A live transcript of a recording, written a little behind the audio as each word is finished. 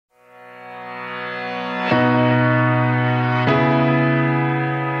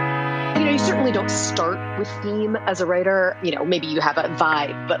start with theme as a writer. Maybe you have a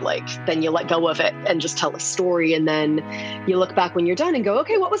vibe, but then you let go of it and just tell a story. And then you look back when you're done and go,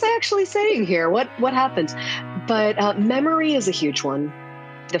 okay, what was I actually saying here? What happened? But memory is a huge one.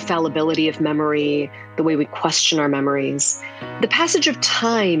 The fallibility of memory, the way we question our memories. The passage of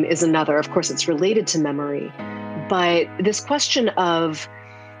time is another. Of course, it's related to memory. But this question of,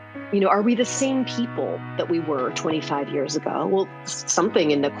 are we the same people that we were 25 years ago? Well,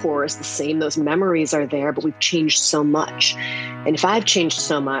 something in the core is the same. Those memories are there, but we've changed so much. And if I've changed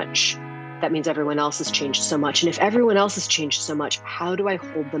so much, that means everyone else has changed so much. And if everyone else has changed so much, how do I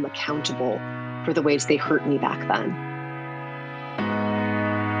hold them accountable for the ways they hurt me back then?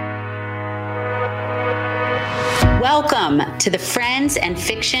 Welcome to the Friends and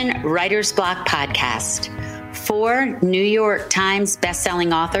Fiction Writer's Block podcast. 4 New York Times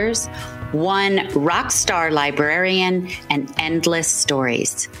bestselling authors, 1 rock star librarian, and endless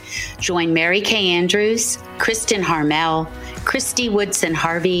stories. Join Mary Kay Andrews, Kristen Harmel, Christy Woodson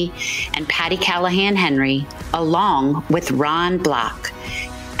Harvey, and Patty Callahan Henry, along with Ron Block.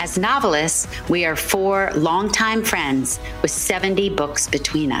 As novelists, we are 4 longtime friends with 70 books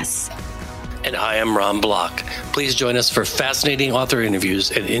between us. And I am Ron Block. Please join us for fascinating author interviews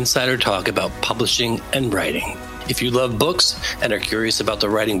and insider talk about publishing and writing. If you love books and are curious about the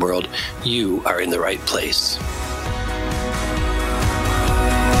writing world, you are in the right place.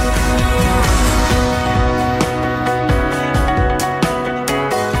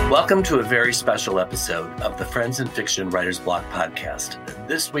 Welcome to a very special episode of the Friends and Fiction Writer's Block podcast.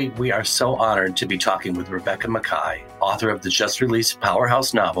 This week, we are so honored to be talking with Rebecca Makkai, author of the just-released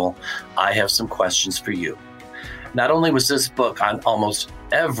powerhouse novel, I Have Some Questions for You. Not only was this book on almost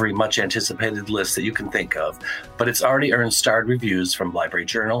every much-anticipated list that you can think of, but it's already earned starred reviews from Library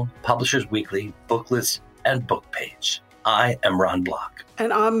Journal, Publishers Weekly, Booklist, and Bookpage. I am Ron Block.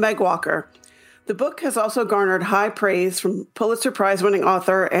 And I'm Meg Walker. The book has also garnered high praise from Pulitzer Prize-winning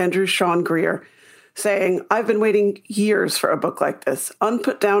author Andrew Sean Greer, saying, "I've been waiting years for a book like this.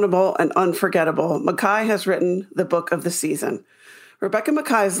 Unputdownable and unforgettable. Makkai has written the book of the season." Rebecca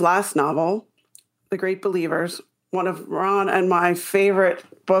Makkai's last novel, The Great Believers, one of Ron and my favorite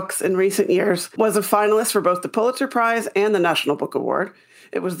books in recent years, was a finalist for both the Pulitzer Prize and the National Book Award.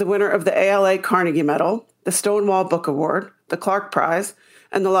 It was the winner of the ALA Carnegie Medal, the Stonewall Book Award, the Clark Prize,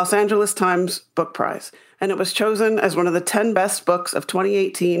 and the Los Angeles Times Book Prize, and it was chosen as one of the 10 best books of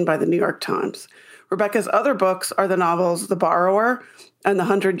 2018 by the New York Times. Rebecca's other books are the novels The Borrower and The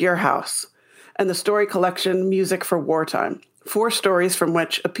 100-Year House, and the story collection Music for Wartime, 4 stories from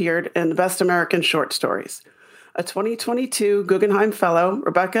which appeared in the Best American Short Stories. A 2022 Guggenheim Fellow,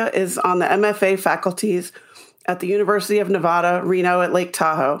 Rebecca is on the MFA faculties at the University of Nevada, Reno at Lake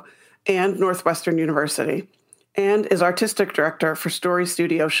Tahoe, and Northwestern University, and is artistic director for Story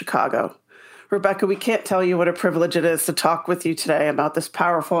Studio Chicago. Rebecca, we can't tell you what a privilege it is to talk with you today about this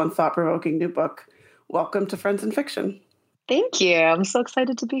powerful and thought-provoking new book. Welcome to Friends and Fiction. Thank you. I'm so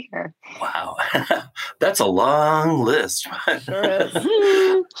excited to be here. Wow. That's a long list. Sure is.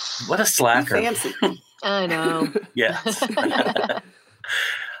 What a slacker. Fancy. I know. Yes.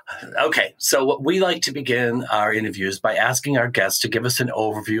 Okay, so we like to begin our interviews by asking our guests to give us an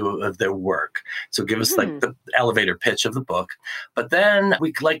overview of their work. So give us like the elevator pitch of the book. But then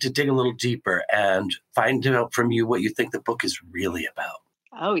we'd like to dig a little deeper and find out from you what you think the book is really about.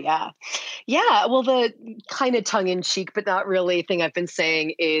 Oh, yeah. Yeah, well, the kind of tongue-in-cheek, but not really thing I've been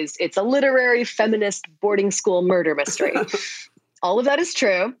saying is it's a literary feminist boarding school murder mystery. All of that is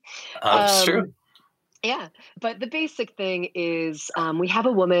true. It's true. Yeah, but the basic thing is we have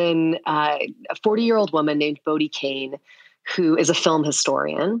a woman, a 40-year-old woman named Bodie Kane, who is a film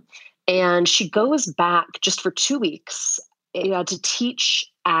historian, and she goes back just for 2 weeks to teach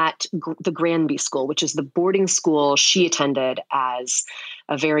at the Granby School, which is the boarding school she attended as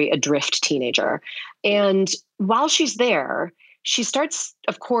a very adrift teenager. And while she's there, she starts,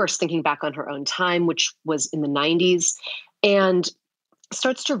 of course, thinking back on her own time, which was in the 90s, and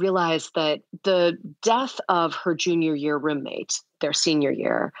starts to realize that the death of her junior year roommate, their senior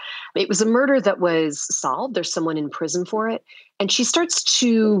year, it was a murder that was solved. There's someone in prison for it. And she starts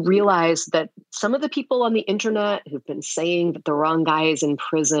to realize that some of the people on the internet who've been saying that the wrong guy is in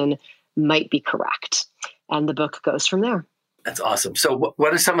prison might be correct. And the book goes from there. That's awesome. So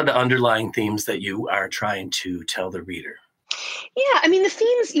what are some of the underlying themes that you are trying to tell the reader? Yeah, I mean, the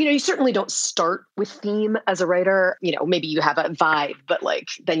themes, you certainly don't start with theme as a writer. Maybe you have a vibe, but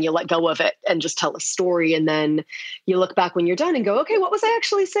then you let go of it and just tell a story. And then you look back when you're done and go, okay, what was I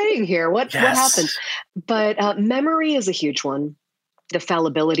actually saying here? What happened? But memory is a huge one. The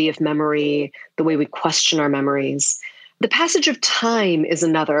fallibility of memory, the way we question our memories. The passage of time is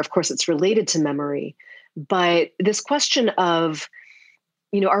another. Of course, it's related to memory, but this question of,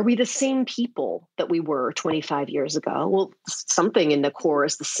 are we the same people that we were 25 years ago? Well, something in the core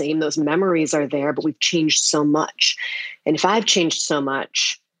is the same. Those memories are there, but we've changed so much. And if I've changed so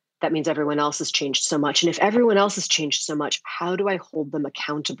much, that means everyone else has changed so much. And if everyone else has changed so much, how do I hold them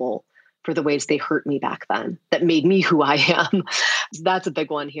accountable for the ways they hurt me back then that made me who I am? That's a big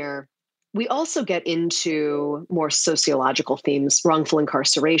one here. We also get into more sociological themes, wrongful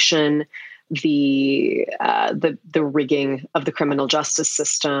incarceration, the rigging of the criminal justice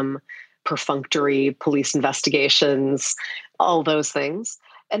system, perfunctory police investigations, all those things.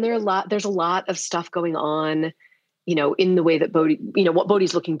 And there's a lot of stuff going on, in the way that Bodhi, what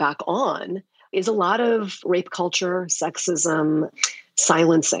Bodhi's looking back on is a lot of rape culture, sexism,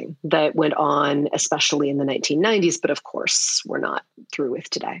 silencing that went on, especially in the 1990s. But of course, we're not through with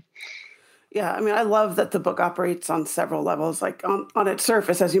today. Yeah, I mean, I love that the book operates on several levels. Like on its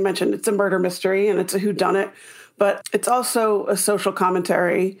surface, as you mentioned, it's a murder mystery and it's a whodunit, but it's also a social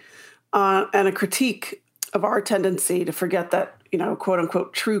commentary and a critique of our tendency to forget that, quote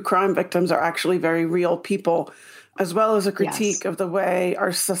unquote, true crime victims are actually very real people, as well as a critique of the way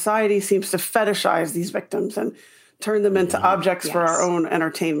our society seems to fetishize these victims and turn them into objects for our own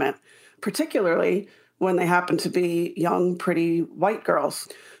entertainment, particularly when they happen to be young, pretty white girls.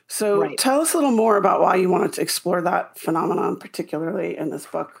 So tell us a little more about why you wanted to explore that phenomenon, particularly in this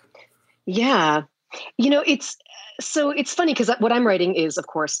book. Yeah. It's funny because what I'm writing is, of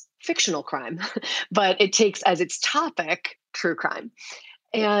course, fictional crime, but it takes as its topic true crime.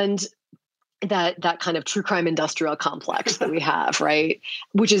 And that kind of true crime industrial complex that we have, right?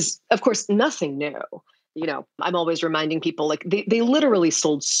 Which is, of course, nothing new. I'm always reminding people, like, they literally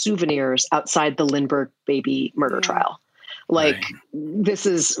sold souvenirs outside the Lindbergh baby murder trial. Like, this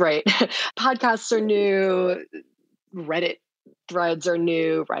is right. Podcasts are new. Reddit threads are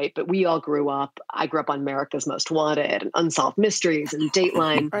new, right? But we all grew up. I grew up on America's Most Wanted and Unsolved Mysteries and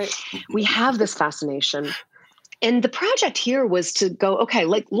Dateline. Right. We have this fascination. And the project here was to go, okay,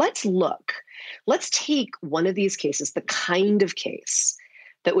 let's look. Let's take one of these cases, the kind of case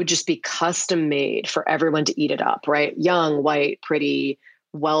that would just be custom made for everyone to eat it up, right? Young, white, pretty,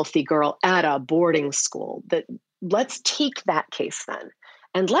 wealthy girl at a boarding school. Let's take that case then,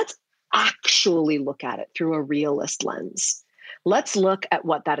 and let's actually look at it through a realist lens. Let's look at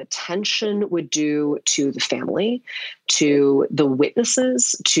what that attention would do to the family, to the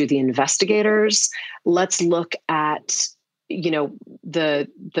witnesses, to the investigators. Let's look at,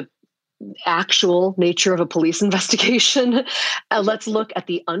 the actual nature of a police investigation. Let's look at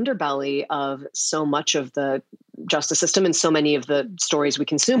the underbelly of so much of the justice system and so many of the stories we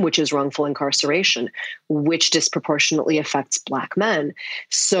consume, which is wrongful incarceration, which disproportionately affects Black men.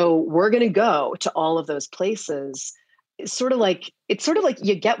 So we're going to go to all of those places. It's sort of like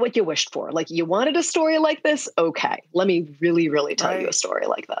you get what you wished for. Like, you wanted a story like this? Okay, let me really, really tell you a story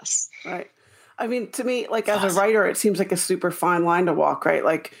like this. Right. I mean, to me, like, as a writer, it seems like a super fine line to walk, right?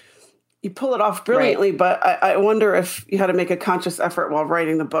 Like, you pull it off brilliantly, but I wonder if you had to make a conscious effort while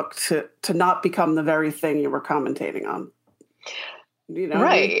writing the book to not become the very thing you were commentating on.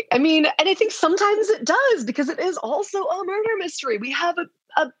 Right. I mean, and I think sometimes it does, because it is also a murder mystery. We have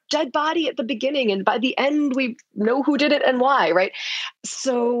a dead body at the beginning, and by the end we know who did it and why, right?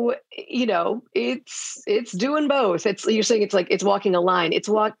 So, it's doing both. You're saying it's walking a line. It's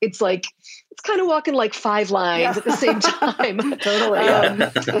kind of walking like 5 lines at the same time.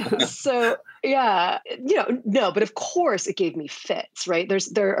 Totally. So yeah, no, but of course it gave me fits, right?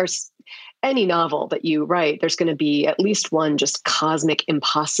 There are any novel that you write, there's going to be at least one just cosmic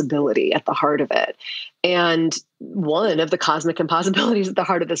impossibility at the heart of it. And one of the cosmic impossibilities at the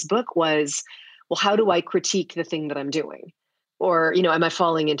heart of this book was, well, how do I critique the thing that I'm doing? Or, am I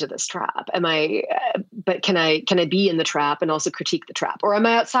falling into this trap? But can I be in the trap and also critique the trap? Or am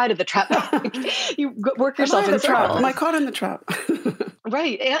I outside of the trap? You work yourself in the trap. Am I caught in the trap?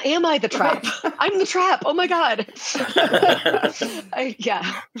 Right. Am I the trap? Right. I'm the trap. Oh my God.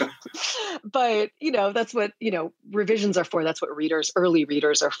 Yeah. But, that's what, revisions are for. That's what early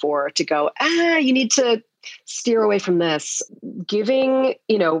readers are for, to go, you need to steer away from this. Giving,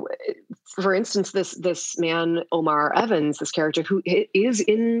 for instance, this man, Omar Evans, this character who is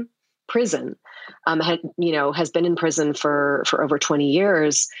in prison, has been in prison for over 20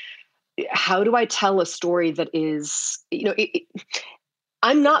 years. How do I tell a story that is,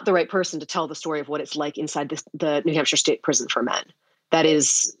 I'm not the right person to tell the story of what it's like inside the New Hampshire State Prison for Men. That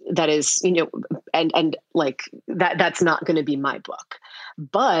is, and like that's not going to be my book.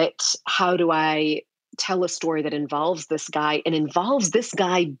 But how do I tell a story that involves this guy and involves this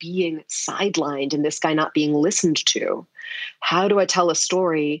guy being sidelined and this guy not being listened to? How do I tell a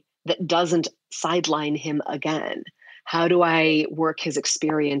story that doesn't sideline him again? How do I work his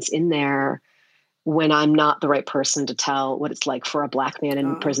experience in there when I'm not the right person to tell what it's like for a Black man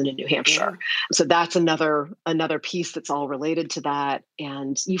in prison in New Hampshire? Yeah. So that's another piece that's all related to that.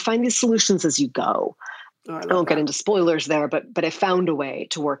 And you find these solutions as you go. Oh, I won't get into spoilers there, but I found a way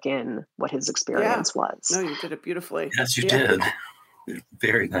to work in what his experience was. No, you did it beautifully. Yes, you did.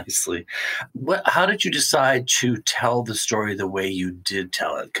 Very nicely. How did you decide to tell the story the way you did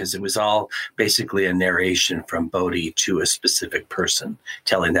tell it? Because it was all basically a narration from Bodhi to a specific person,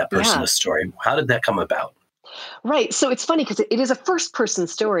 telling that person a story. How did that come about? Right. So it's funny because it is a first person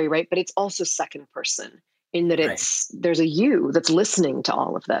story, right? But it's also second person in that there's a you that's listening to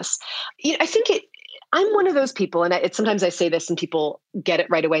all of this. I think I'm one of those people, and sometimes I say this and people get it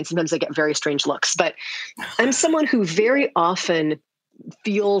right away, and sometimes I get very strange looks, but I'm someone who very often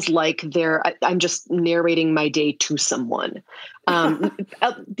feels like I'm just narrating my day to someone.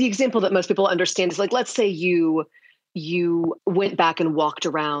 The example that most people understand is like, let's say you went back and walked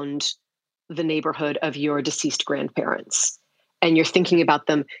around the neighborhood of your deceased grandparents and you're thinking about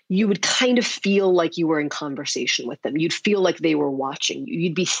them, you would kind of feel like you were in conversation with them. You'd feel like they were watching you.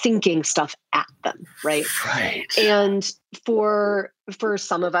 You'd be thinking stuff at them, right? Right. And for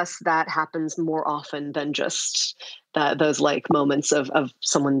some of us, that happens more often than just those like moments of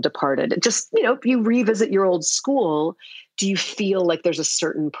someone departed. Just, you revisit your old school. Do you feel like there's a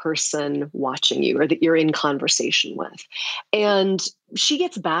certain person watching you or that you're in conversation with? And she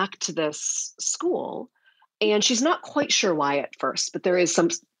gets back to this school and she's not quite sure why at first, but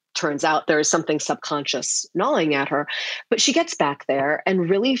turns out there is something subconscious gnawing at her. But she gets back there and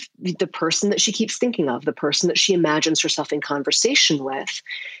really the person that she keeps thinking of, the person that she imagines herself in conversation with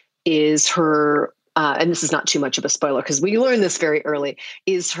is her, and this is not too much of a spoiler because we learn this very early,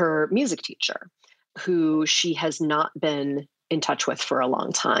 is her music teacher, who she has not been in touch with for a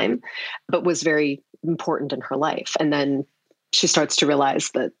long time, but was very important in her life. And then she starts to realize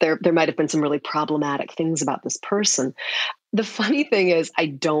that there might have been some really problematic things about this person. The funny thing is, I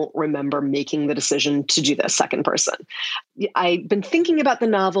don't remember making the decision to do this second person. I've been thinking about the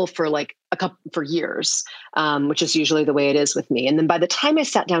novel for for years, which is usually the way it is with me. And then by the time I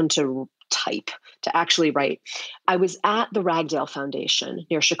sat down to type, to actually write, I was at the Ragdale Foundation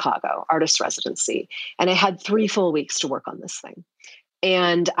near Chicago, artist residency, and I had 3 full weeks to work on this thing.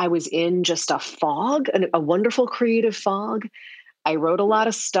 And I was in just a fog, a wonderful creative fog. I wrote a lot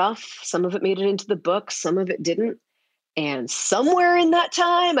of stuff. Some of it made it into the book, some of it didn't. And somewhere in that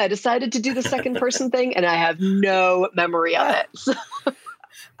time, I decided to do the second person thing, and I have no memory of it.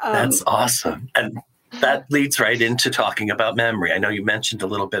 That's awesome. And that leads right into talking about memory. I know you mentioned a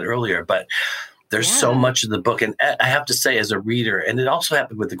little bit earlier, but there's so much of the book. And I have to say, as a reader, and it also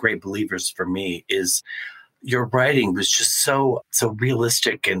happened with The Great Believers for me, is your writing was just so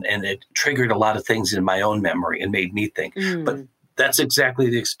realistic and it triggered a lot of things in my own memory and made me think. But that's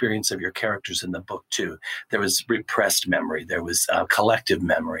exactly the experience of your characters in the book too. There was repressed memory. There was collective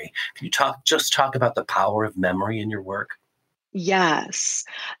memory. Can you talk about the power of memory in your work? Yes.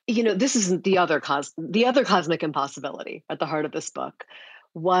 This is the other cosmic impossibility at the heart of this book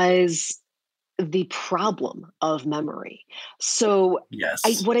was the problem of memory. So yes.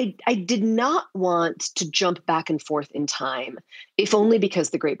 I did not want to jump back and forth in time, if only because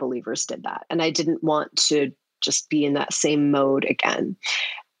The Great Believers did that. And I didn't want to just be in that same mode again.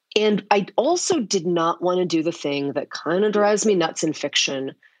 And I also did not want to do the thing that kind of drives me nuts in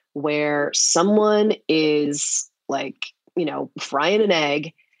fiction, where someone is frying an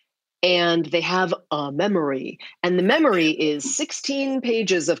egg and they have a memory, and the memory is 16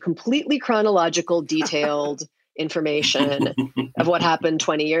 pages of completely chronological, detailed information of what happened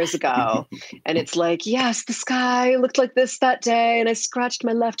 20 years ago. And it's like, yes, the sky looked like this that day, and I scratched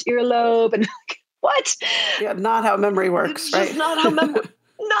my left earlobe, and what? Yeah, not how memory works, it's just not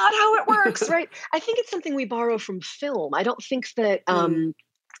how it works, right? I think it's something we borrow from film. I don't think that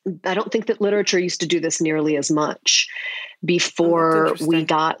literature used to do this nearly as much before we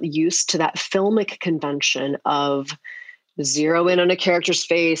got used to that filmic convention of zero in on a character's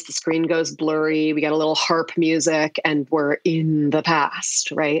face, the screen goes blurry, we got a little harp music, and we're in the past,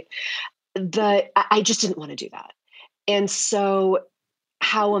 right? I just didn't want to do that. And so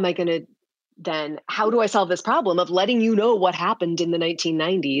how do I solve this problem of letting you know what happened in the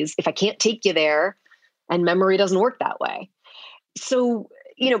 1990s if I can't take you there and memory doesn't work that way? So,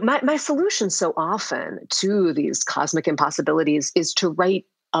 my solution so often to these cosmic impossibilities is to write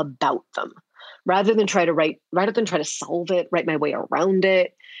about them rather than try to solve it, write my way around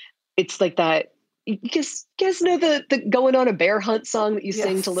it. It's like that, you guys know the going on a bear hunt song that you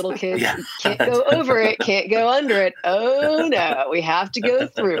sing to little kids? Yeah. Can't go over it, can't go under it. Oh no, we have to go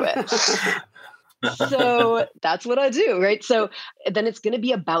through it. So that's what I do, right? So then it's going to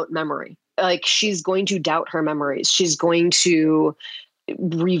be about memory. Like she's going to doubt her memories. She's going to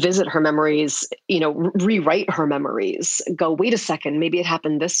revisit her memories, rewrite her memories, go, wait a second, maybe it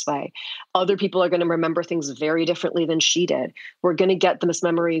happened this way. Other people are going to remember things very differently than she did. We're going to get the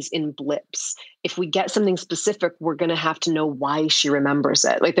mismemories in blips. If we get something specific, we're going to have to know why she remembers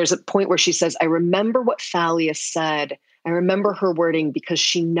it. Like there's a point where she says, I remember what Thalia said. I remember her wording because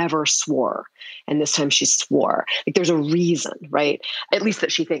she never swore. And this time she swore. Like there's a reason, right? At least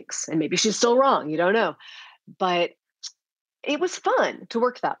that she thinks. And maybe she's still wrong. You don't know. But it was fun to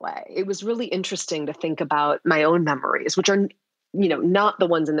work that way. It was really interesting to think about my own memories, which are, not the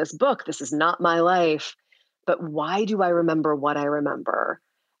ones in this book. This is not my life. But why do I remember what I remember?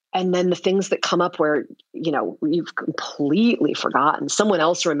 And then the things that come up where, you've completely forgotten. Someone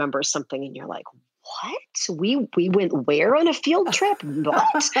else remembers something and you're like, what? We went where on a field trip?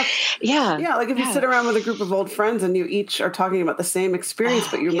 What? Yeah. Yeah. Like if you sit around with a group of old friends and you each are talking about the same experience,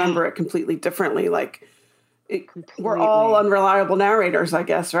 but you remember it completely differently. Like we're all unreliable narrators, I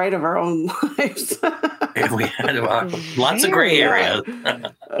guess, right? Of our own lives. We had lots of gray areas.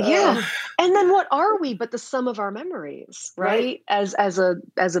 Yeah. And then what are we but the sum of our memories, right? As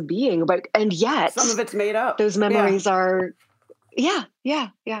a being, but and yet some of it's made up. Those memories are yeah.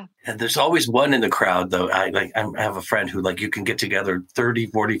 And there's always one in the crowd, though. I have a friend who, you can get together 30,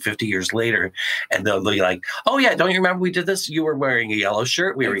 40, 50 years later, and they'll be like, oh, yeah, don't you remember we did this? You were wearing a yellow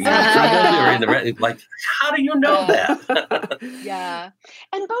shirt. We were eating fruit. We were in the red. Like, how do you know that? Yeah.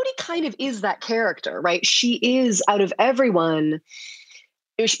 And Bodhi kind of is that character, right? She is, out of everyone,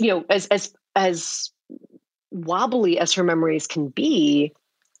 as wobbly as her memories can be,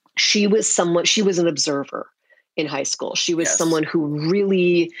 she was an observer. In high school, she was someone who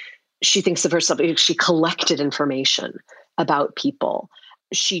really, she thinks of herself, she collected information about people.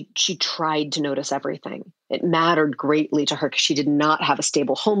 She tried to notice everything. It mattered greatly to her because she did not have a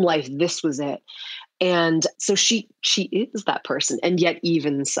stable home life. This was it. And so she is that person. And yet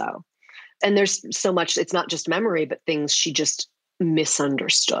even so, and there's so much, it's not just memory, but things she just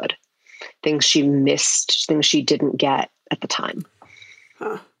misunderstood, things she missed, things she didn't get at the time.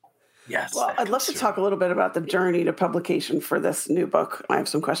 Huh. Yes. Well, I'd love to talk a little bit about the journey to publication for this new book. I have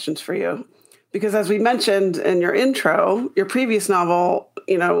some questions for you. Because as we mentioned in your intro, your previous novel,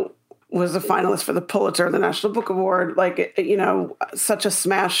 was a finalist for the Pulitzer, the National Book Award, such a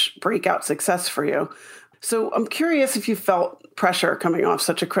smash breakout success for you. So I'm curious if you felt pressure coming off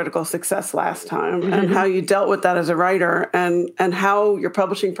such a critical success last time and how you dealt with that as a writer and how your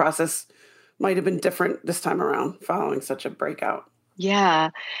publishing process might have been different this time around following such a breakout. Yeah.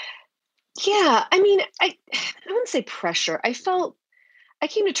 Yeah. I mean, I wouldn't say pressure. I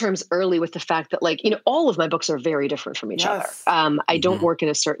came to terms early with the fact that all of my books are very different from each other. I don't work in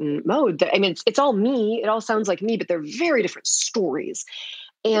a certain mode. I mean, it's all me. It all sounds like me, but they're very different stories.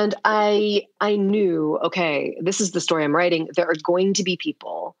 And I knew, okay, this is the story I'm writing. There are going to be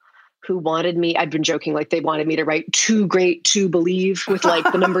people who wanted me. I'd been joking, they wanted me to write Too Great to Believe with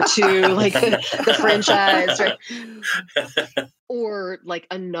the number 2, the franchise, right? Or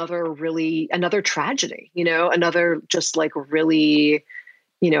another tragedy, another just really,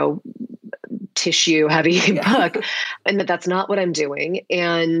 tissue heavy book. And that's not what I'm doing.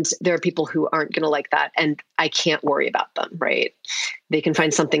 And there are people who aren't going to like that. And I can't worry about them, right? They can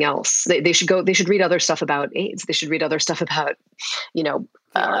find something else. They should read other stuff about AIDS. They should read other stuff about, the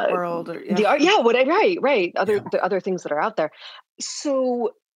art world. The art, right. The other things that are out there.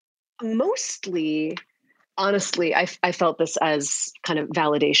 So mostly, honestly, I felt this as kind of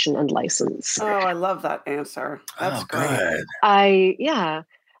validation and license. Oh, I love that answer. That's great. Good.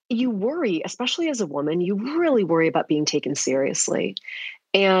 You worry, especially as a woman, you really worry about being taken seriously.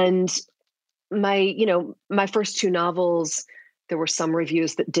 And my first 2 novels, there were some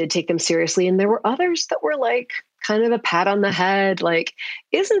reviews that did take them seriously. And there were others that were kind of a pat on the head,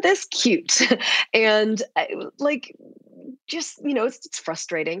 isn't this cute? And it's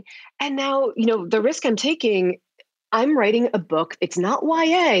frustrating. And now, the risk I'm taking, I'm writing a book. It's not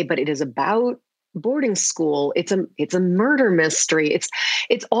YA, but it is about boarding school. It's a murder mystery.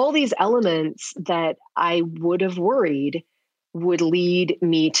 It's all these elements that I would have worried would lead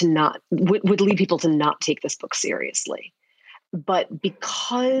people to not take this book seriously. But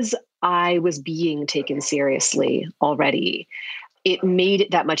because I was being taken seriously already, it made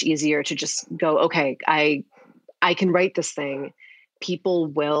it that much easier to just go, okay, I can write this thing. People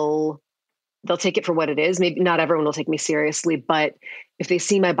will they'll take it for what it is. Maybe not everyone will take me seriously, but if they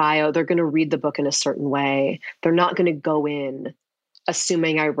see my bio, they're going to read the book in a certain way. They're not going to go in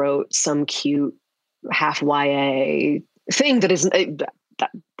assuming I wrote some cute half YA thing that isn't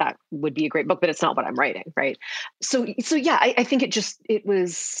that would be a great book, but it's not what I'm writing. Right. So yeah, I think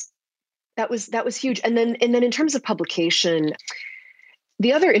that was huge. And then in terms of publication,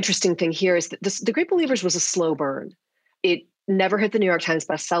 the other interesting thing here is that The Great Believers was a slow burn. It never hit the New York Times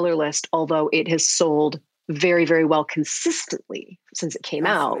bestseller list, although it has sold very, very well consistently since it came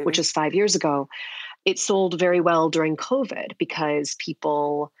out, which is 5 years ago. It sold very well during COVID because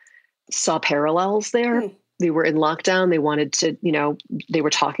people saw parallels there. They were in lockdown. They wanted to, they were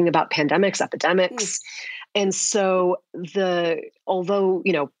talking about pandemics, epidemics. And so although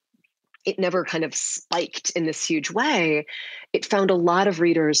it never kind of spiked in this huge way, it found a lot of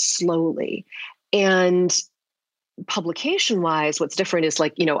readers slowly. And publication-wise, what's different is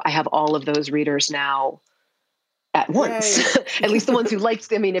I have all of those readers now at once. At least the ones who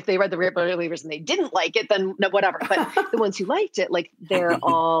liked, if they read The Great Believers and they didn't like it, then no, whatever. But the ones who liked it, they're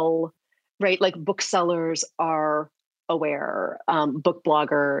all, right? Booksellers are aware, book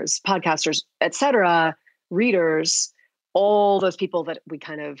bloggers, podcasters, etc., readers, all those people that we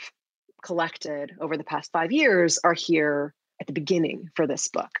kind of collected over the past 5 years are here at the beginning for this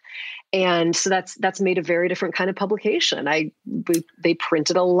book. And so that's made a very different kind of publication. They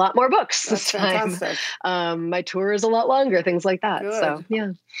printed a lot more books this time. My tour is a lot longer, things like that. Good. So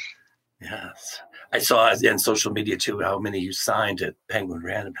yeah. Yes. I saw in social media too how many you signed at Penguin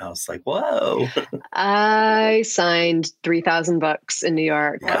Random House. Whoa. I signed 3,000 books in New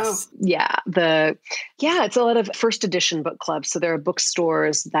York. Yes. Yeah. It's a lot of first edition book clubs. So there are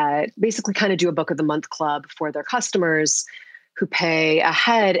bookstores that basically kind of do a book of the month club for their customers who pay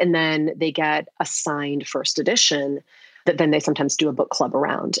ahead, and then they get a signed first edition that then they sometimes do a book club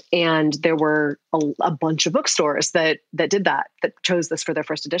around. And there were a bunch of bookstores that did that chose this for their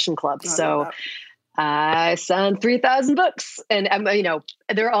first edition club. So I signed 3,000 books, and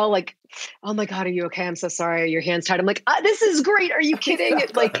they're all like, "Oh my God, are you okay? I'm so sorry. Are your hands tied?" I'm like, "This is great. Are you kidding?"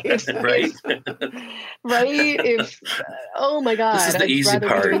 Right. Oh my God, this is the easy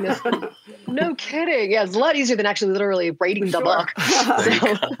part. No kidding. Yeah, it's a lot easier than actually literally writing the book.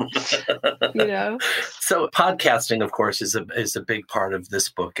 So podcasting, of course, is a big part of this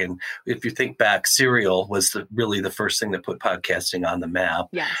book. And if you think back, Serial was really the first thing that put podcasting on the map.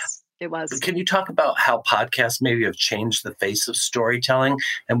 Yes. It was. Can you talk about how podcasts maybe have changed the face of storytelling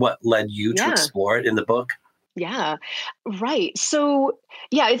and what led you to explore it in the book? Yeah, right. So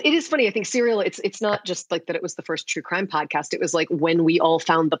yeah, it is funny. I think Serial, it's not just that it was the first true crime podcast. It was when we all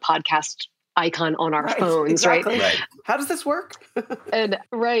found the podcast icon on our phones, exactly. right? How does this work? And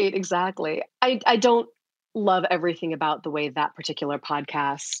right, exactly. I don't love everything about the way that particular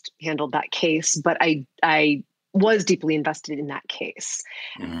podcast handled that case, but I was deeply invested in that case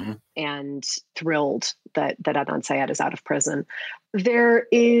and thrilled that Adnan Syed is out of prison. There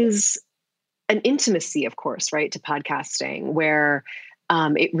is an intimacy, of course, right, to podcasting where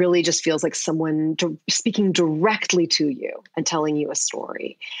it really just feels like someone speaking directly to you and telling you a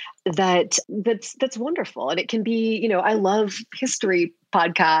story that's wonderful. And it can be, I love history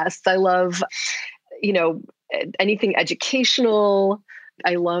podcasts. I love, anything educational.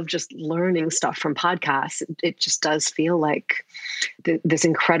 I love just learning stuff from podcasts. It just does feel like this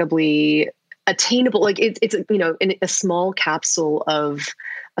incredibly attainable, it's in a small capsule of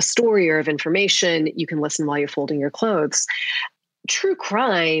a story or of information you can listen while you're folding your clothes. True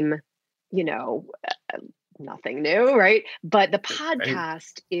crime, nothing new, right? But the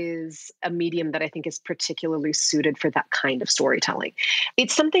podcast is a medium that I think is particularly suited for that kind of storytelling.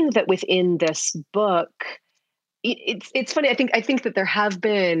 It's something that within this book, it's funny. I think that there have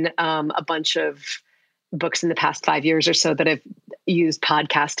been a bunch of books in the past 5 years or so that have used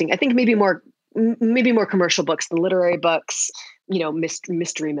podcasting. I think maybe more commercial books than literary books,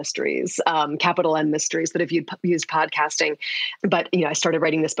 mysteries, capital M mysteries that have used podcasting. But, I started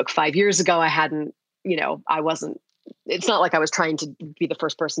writing this book 5 years ago. I hadn't, it's not like I was trying to be the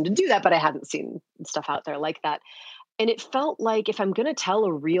first person to do that, but I hadn't seen stuff out there like that. And it felt like if I'm going to tell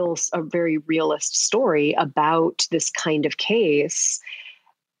a very realist story about this kind of case,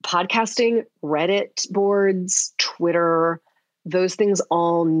 podcasting, Reddit boards, Twitter, those things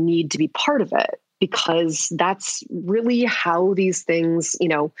all need to be part of it, because that's really how these things,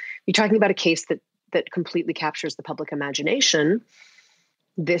 you're talking about a case that completely captures the public imagination.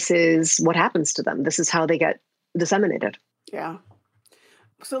 This is what happens to them. This is how they get disseminated. Yeah.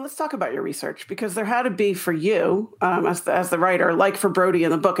 So let's talk about your research, because there had to be for you, as the writer, like for Brody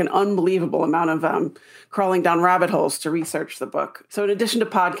in the book, an unbelievable amount of crawling down rabbit holes to research the book. So in addition to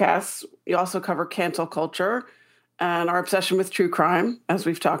podcasts, you also cover cancel culture and our obsession with true crime, as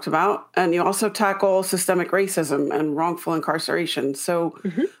we've talked about. And you also tackle systemic racism and wrongful incarceration. So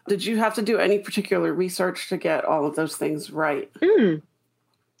did you have to do any particular research to get all of those things right?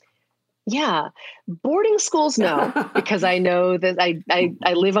 Yeah. Boarding schools, no, because I know that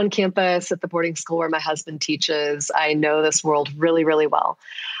I live on campus at the boarding school where my husband teaches. I know this world really, really well.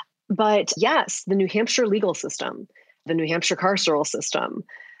 But yes, the New Hampshire legal system, the New Hampshire carceral system,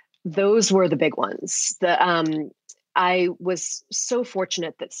 those were the big ones. I was so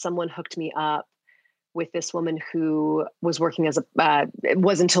fortunate that someone hooked me up with this woman who was working as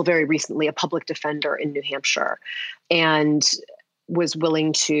was until very recently a public defender in New Hampshire, and was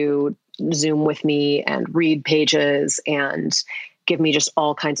willing to Zoom with me and read pages and give me just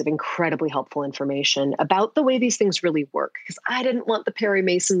all kinds of incredibly helpful information about the way these things really work. Because I didn't want the Perry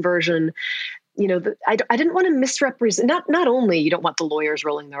Mason version. I didn't want to misrepresent. Not only you don't want the lawyers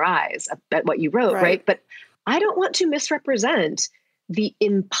rolling their eyes at what you wrote, right? But I don't want to misrepresent the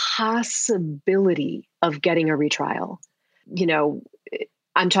impossibility of getting a retrial.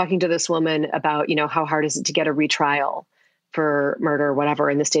 I'm talking to this woman about, how hard is it to get a retrial for murder or whatever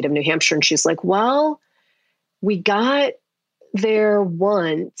in the state of New Hampshire. And she's like, well, we got there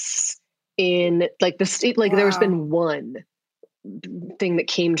once in like the state, like there's been one thing that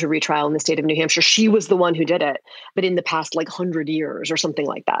came to retrial in the state of New Hampshire. She was the one who did it, but in the past, 100 years or something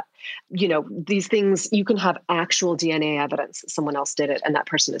like that. These things, you can have actual DNA evidence that someone else did it, and that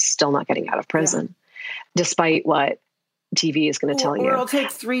person is still not getting out of prison, despite what TV is going to tell you. Or it'll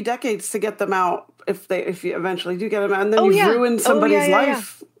take 3 decades to get them out if you eventually do get them out, and then you've ruined somebody's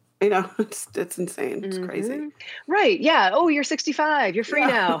life. It's insane. It's crazy. Right. Yeah. Oh, you're 65. You're free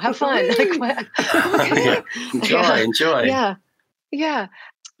now. Have fun. Enjoy. Yeah. Yeah.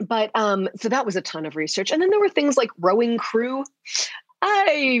 But so that was a ton of research. And then there were things like rowing crew.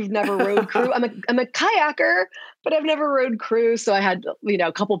 I've never rowed crew. I'm a kayaker, but I've never rowed crew. So I had,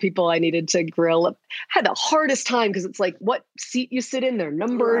 a couple people I needed to grill. I had the hardest time because it's like what seat you sit in, they're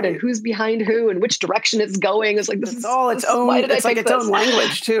numbered, and who's behind who and which direction it's going. It's like this is all its own. It's like its own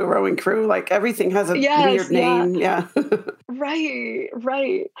language too. Rowing crew, like everything has a weird name. Yeah.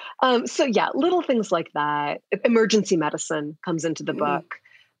 Right. So yeah, little things like that. Emergency medicine comes into the book.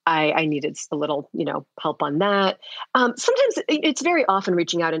 I needed a little, help on that. Sometimes it's very often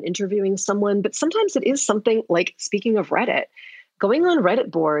reaching out and interviewing someone, but sometimes it is something like, speaking of Reddit, going on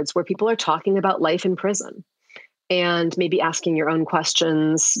Reddit boards where people are talking about life in prison and maybe asking your own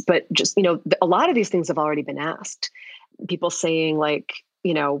questions. But just, a lot of these things have already been asked. People saying like,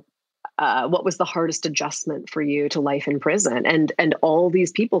 what was the hardest adjustment for you to life in prison? And all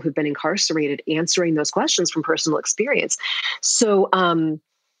these people who've been incarcerated answering those questions from personal experience. So,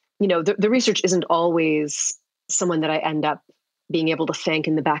 the research isn't always someone that I end up being able to thank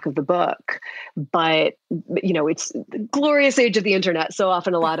in the back of the book, but it's the glorious age of the internet. So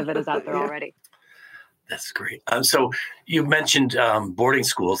often a lot of it is out there already. That's great. So you mentioned boarding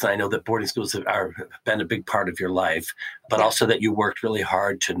schools, and I know that boarding schools have been a big part of your life, but also that you worked really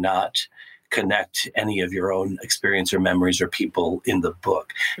hard to not connect any of your own experience or memories or people in the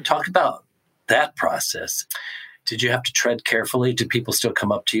book. Talk about that process. Did you have to tread carefully? Did people still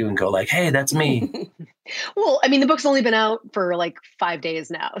come up to you and go like, hey, that's me? Well, I mean, the book's only been out for 5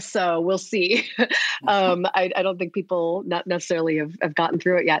 days now, so we'll see. I don't think people not necessarily have gotten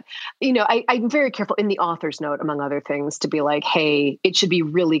through it yet. I'm very careful in the author's note, among other things, to be like, hey, it should be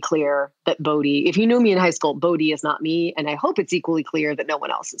really clear that Bodhi, if you knew me in high school, Bodhi is not me. And I hope it's equally clear that no one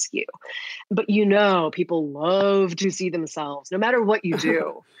else is you. But people love to see themselves, no matter what you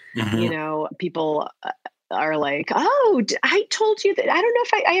do. People are like, oh, I told you that. I don't know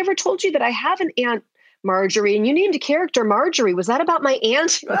if I ever told you that I have an aunt, Marjorie, and you named a character Marjorie. Was that about my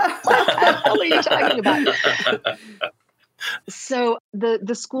aunt? What the hell are you talking about? So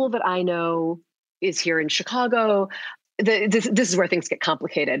the school that I know is here in Chicago. This is where things get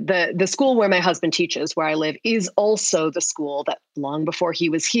complicated. The school where my husband teaches, where I live, is also the school that long before he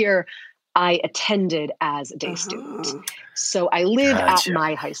was here, I attended as a day student. So I live at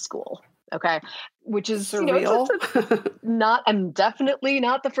my high school. Okay. Which is surreal. I'm definitely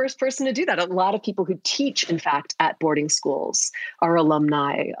not the first person to do that. A lot of people who teach, in fact, at boarding schools are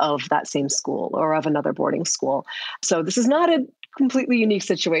alumni of that same school or of another boarding school. So this is not a completely unique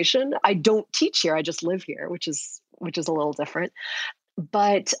situation. I don't teach here. I just live here, which is a little different.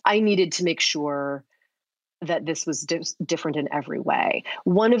 But I needed to make sure that this was different in every way.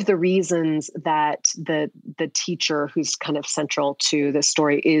 One of the reasons that the teacher who's kind of central to this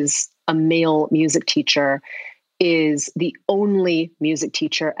story is a male music teacher is the only music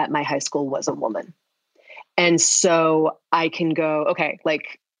teacher at my high school was a woman. And so I can go, okay,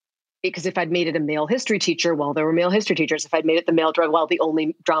 like, because if I'd made it a male history teacher, well, there were male history teachers. If I'd made it the male drama, well, the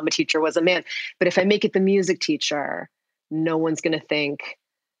only drama teacher was a man. But if I make it the music teacher, no one's going to think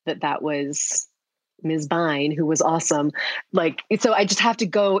that was Ms. Bine, who was awesome. Like, so I just have to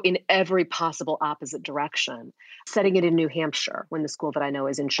go in every possible opposite direction. Setting it in New Hampshire, when the school that I know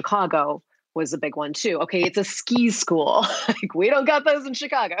is in Chicago, was a big one too. Okay, it's a ski school. Like, we don't got those in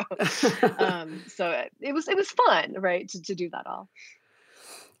Chicago. So it was fun, right, to do that all.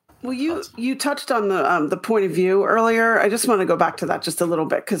 Well, you touched on the point of view earlier. I just want to go back to that just a little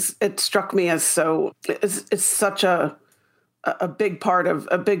bit, because it struck me as it's such a big part of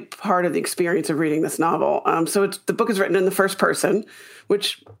the experience of reading this novel. So the book is written in the first person,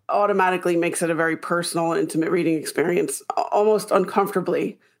 which automatically makes it a very personal, intimate reading experience, almost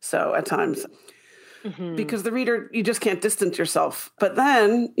uncomfortably so at times. Mm-hmm. Because the reader, you just can't distance yourself. But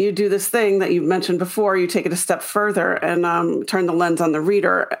then you do this thing that you mentioned before, you take it a step further and turn the lens on the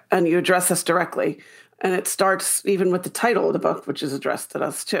reader, and you address us directly. And it starts even with the title of the book, which is addressed at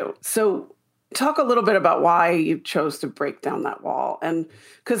us too. So talk a little bit about why you chose to break down that wall. And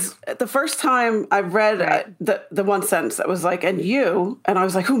because the first time I read the one sentence that was like, and you, and I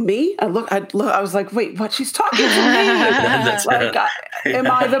was like, who, me? I was like, wait, what? She's talking to me.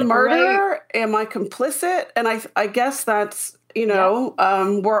 Am I the murderer? Right. Am I complicit? And I guess that's,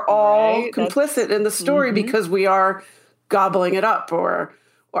 we're all complicit in the story because we are gobbling it up, or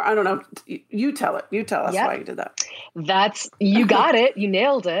I don't know. You tell it. You tell us why you did that. You got it. You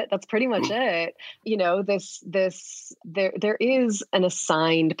nailed it. That's pretty much it. There is an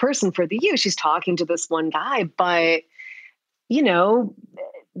assigned person for the you. She's talking to this one guy, but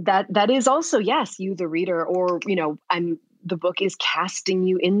that is also, yes, you, the reader, or, the book is casting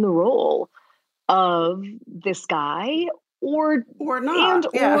you in the role of this guy or not.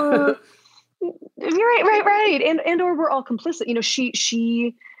 Or right. And or we're all complicit.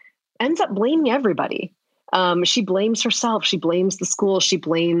 She ends up blaming everybody. She blames herself. She blames the school. She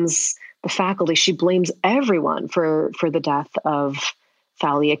blames the faculty. She blames everyone for the death of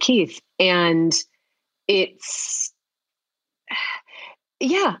Thalia Keith. And it's,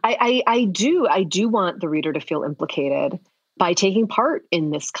 I do want the reader to feel implicated by taking part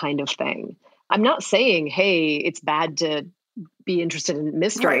in this kind of thing. I'm not saying, hey, it's bad to be interested in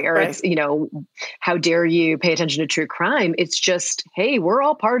mystery, or it's, how dare you pay attention to true crime? It's just, hey, we're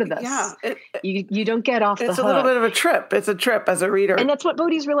all part of this. Yeah, you don't get off the hook. It's a little bit of a trip. It's a trip as a reader, and that's what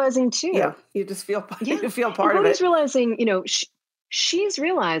Bodhi's realizing too. Yeah, you just feel you feel part of it. Bodhi's realizing, she's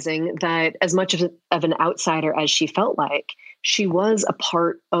realizing that as much of an outsider as she felt like, she was a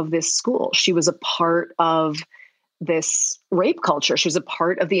part of this school. She was a part of this rape culture. She was a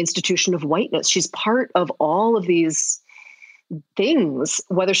part of the institution of whiteness. She's part of all of these things,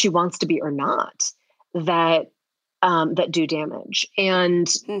 whether she wants to be or not, that do damage. And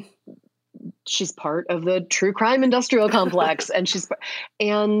she's part of the true crime industrial complex, and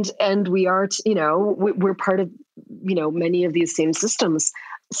we are, we're part of, many of these same systems.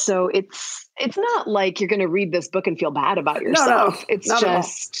 So it's not like you're going to read this book and feel bad about yourself. No, it's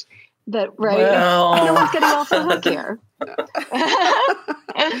just that, right? Well, no one's getting off the hook here.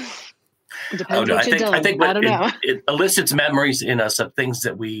 Depends what you've done. I don't know. It elicits memories in us of things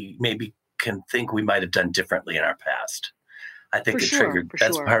that we maybe can think we might have done differently in our past. I think triggered.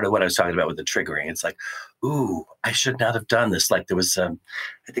 That's part of what I was talking about with the triggering. It's like, ooh, I should not have done this. Like there was, I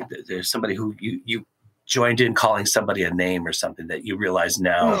think that there's somebody who you joined in calling somebody a name or something that you realize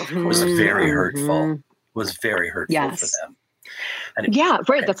now was very hurtful. Was very hurtful for them. And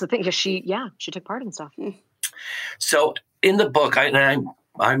That's the thing. Because she took part in stuff. So in the book,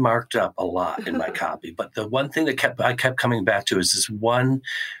 I marked up a lot in my copy, but the one thing that I kept coming back to is this one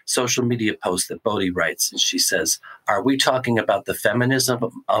social media post that Bodhi writes, and she says, "Are we talking about the feminism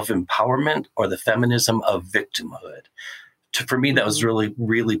of empowerment or the feminism of victimhood?" For me, that was really,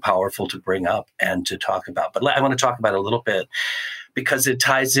 really powerful to bring up and to talk about. But I want to talk about it a little bit because it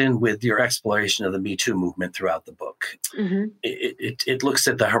ties in with your exploration of the Me Too movement throughout the book. Mm-hmm. It looks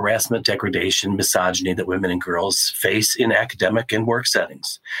at the harassment, degradation, misogyny that women and girls face in academic and work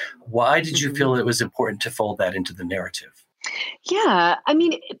settings. Why did you feel it was important to fold that into the narrative? Yeah, I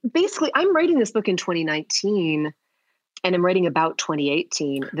mean, basically, I'm writing this book in 2019, and I'm writing about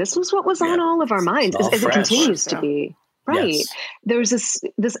 2018. This was what was on all of our minds, as it continues to be. Right. Yes. There was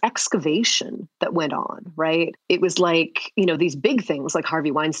this excavation that went on, right? It was like, these big things like Harvey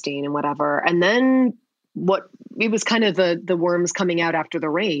Weinstein and whatever. And then what it was kind of the worms coming out after the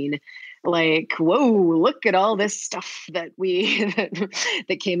rain. Like, whoa, look at all this stuff that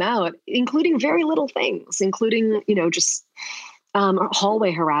that came out, including very little things, including, just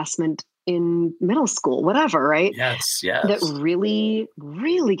hallway harassment in middle school, whatever, right? Yes. That really,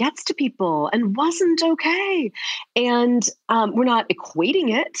 really gets to people and wasn't okay. And we're not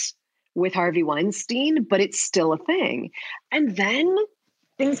equating it with Harvey Weinstein, but it's still a thing. And then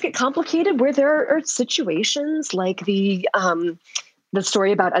things get complicated where there are situations like the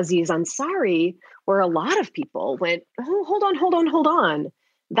story about Aziz Ansari, where a lot of people went, oh, hold on.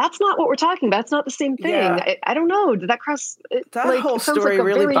 That's not what we're talking about. That's not the same thing. Yeah. I don't know. Did that cross? That whole story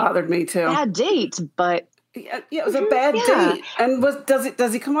really bothered me too. Bad date, but yeah, it was a bad date. And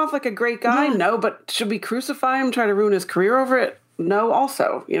does he come off like a great guy? Yeah. No, but should we crucify him, try to ruin his career over it? No,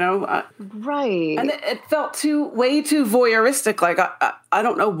 also, right. And it felt way too voyeuristic. Like, I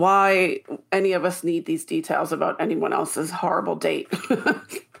don't know why any of us need these details about anyone else's horrible date.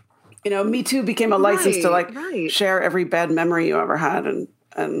 Me Too became a license to share every bad memory you ever had.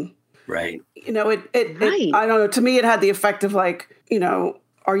 And right. It I don't know. To me, it had the effect of if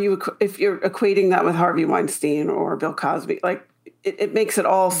you're equating that with Harvey Weinstein or Bill Cosby, like it makes it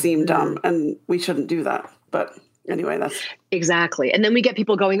all seem dumb, and we shouldn't do that. But anyway, that's exactly. And then we get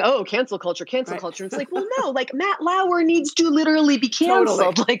people going, "Oh, cancel culture." It's like, well, no, like Matt Lauer needs to literally be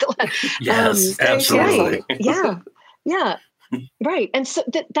canceled. Totally. Like, yes, absolutely. Right. Yeah. Right. And so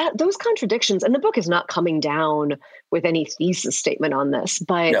that those contradictions, and the book is not coming down with any thesis statement on this,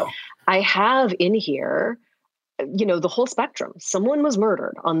 but no. I have in here, the whole spectrum. Someone was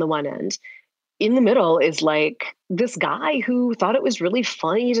murdered on the one end. In the middle is like this guy who thought it was really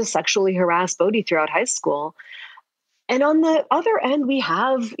funny to sexually harass Bodhi throughout high school. And on the other end, we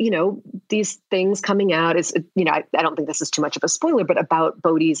have, these things coming out. I don't think this is too much of a spoiler, but about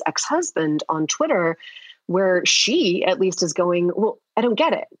Bodhi's ex-husband on Twitter, where she at least is going, well, I don't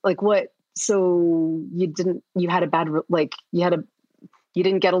get it. Like, what? So you didn't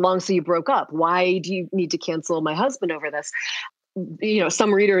get along, so you broke up. Why do you need to cancel my husband over this?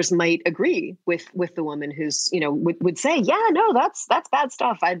 Some readers might agree with the woman who's, would say, yeah, no, that's bad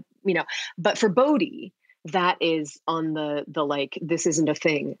stuff. But for Bodhi, that is on the like, this isn't a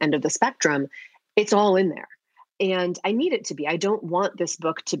thing end of the spectrum. It's all in there. And I need it to be. I don't want this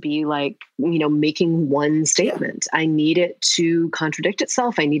book to be like, making one statement. Yeah. I need it to contradict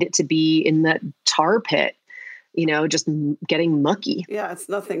itself. I need it to be in that tar pit, just getting mucky. Yeah, it's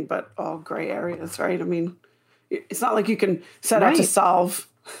nothing but all gray areas, right? I mean, it's not like you can set out to solve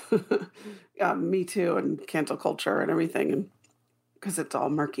Me Too and cancel culture and everything, because it's all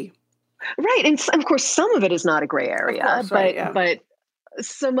murky. Right. And of course, some of it is not a gray area, course, right, but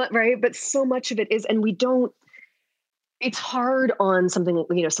so much, right. But so much of it is, and it's hard on something,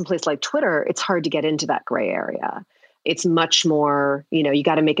 someplace like Twitter, it's hard to get into that gray area. It's much more, you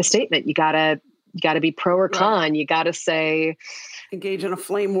got to make a statement. You got to be pro or con. Right. You got to say, engage in a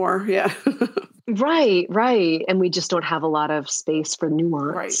flame war. Yeah. Right. And we just don't have a lot of space for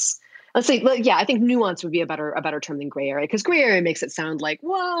nuance. Right. Let's say, yeah, I think nuance would be a better term than gray area, because gray area makes it sound like,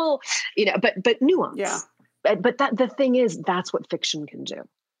 well, but nuance. Yeah. But the thing is, that's what fiction can do.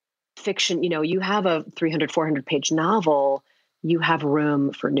 Fiction, you have a 300, 400 page novel, you have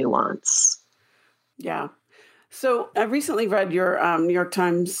room for nuance. Yeah. So I recently read your New York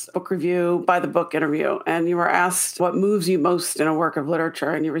Times book review by the book interview, and you were asked what moves you most in a work of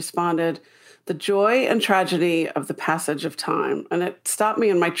literature, and you responded, the joy and tragedy of the passage of time. And it stopped me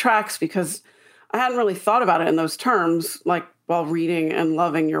in my tracks because I hadn't really thought about it in those terms, like while reading and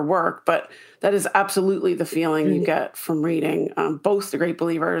loving your work. But that is absolutely the feeling you get from reading both The Great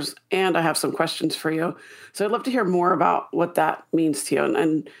Believers, and I have some questions for you. So I'd love to hear more about what that means to you,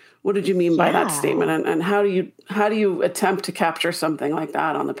 and what did you mean by that statement, and how do you attempt to capture something like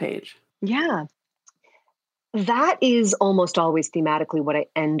that on the page? Yeah. That is almost always thematically what I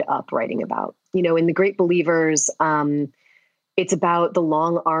end up writing about. In The Great Believers, it's about the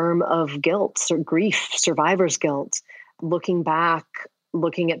long arm of guilt or grief, survivor's guilt, looking back,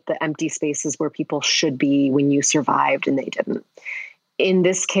 looking at the empty spaces where people should be when you survived and they didn't. In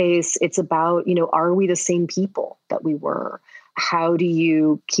this case, it's about, are we the same people that we were? How do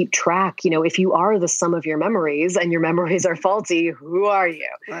you keep track? If you are the sum of your memories and your memories are faulty, who are you?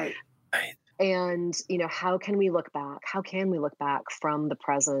 Right. And, how can we look back? How can we look back from the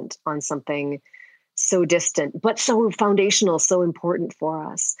present on something so distant, but so foundational, so important for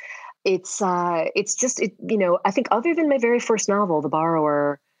us? It's just, I think other than my very first novel, The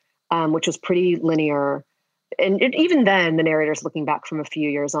Borrower, which was pretty linear, even then, the narrator's looking back from a few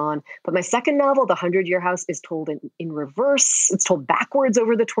years on. But my second novel, The 100-Year House, is told in reverse. It's told backwards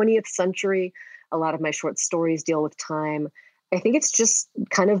over the 20th century. A lot of my short stories deal with time. I think it's just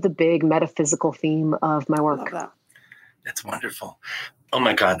kind of the big metaphysical theme of my work. I love that. That's wonderful. Oh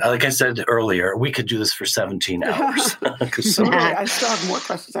my God. Like I said earlier, we could do this for 17 hours. I still have more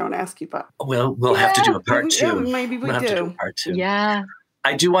questions I want to ask you, but we'll have to do a part two. Maybe we'll have do. to do a part two. Yeah.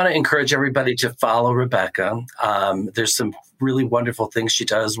 I do want to encourage everybody to follow Rebecca. There's some really wonderful things she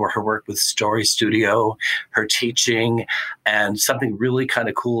does, where her work with Story Studio, her teaching, and something really kind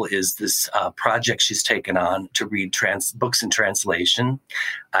of cool is this project she's taken on to read books in translation.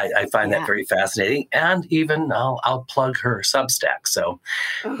 I find that very fascinating. And even I'll plug her Substack. So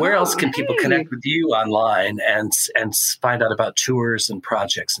where else can people connect with you online and find out about tours and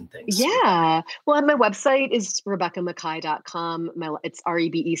projects and things? Yeah. Well, my website is RebeccaMakkai.com. It's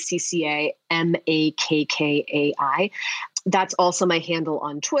RebeccaMakkai. That's also my handle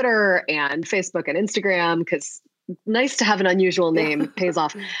on Twitter and Facebook and Instagram, because nice to have an unusual name. It pays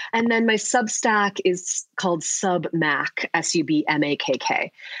off. And then my Substack is called Submakk, Submakk.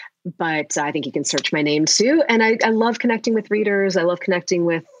 But I think you can search my name too. And I love connecting with readers. I love connecting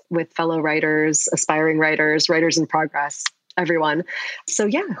with fellow writers, aspiring writers, writers in progress, everyone. So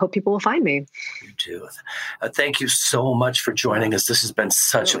yeah, I hope people will find me. You too. Thank you so much for joining us. This has been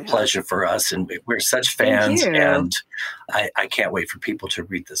such a pleasure for us, and we're such fans, and I can't wait for people to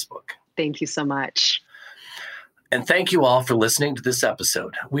read this book. Thank you so much. And thank you all for listening to this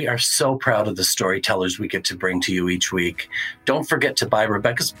episode. We are so proud of the storytellers we get to bring to you each week. Don't forget to buy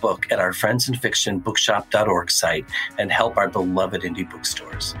Rebecca's book at our Friends in Fiction bookshop.org site and help our beloved indie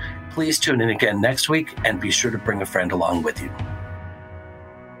bookstores. Please tune in again next week and be sure to bring a friend along with you.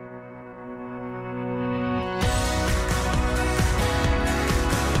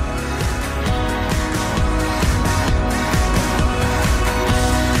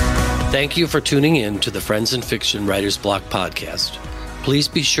 Thank you for tuning in to the Friends in Fiction Writers Block podcast. Please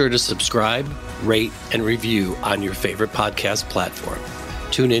be sure to subscribe, rate, and review on your favorite podcast platform.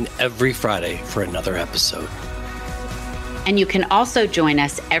 Tune in every Friday for another episode. And you can also join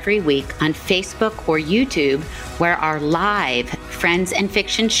us every week on Facebook or YouTube, where our live Friends and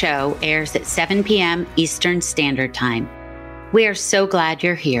Fiction show airs at 7 p.m. Eastern Standard Time. We are so glad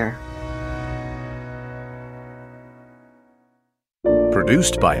you're here.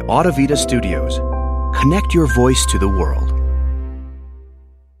 Produced by Audavita Studios. Connect your voice to the world.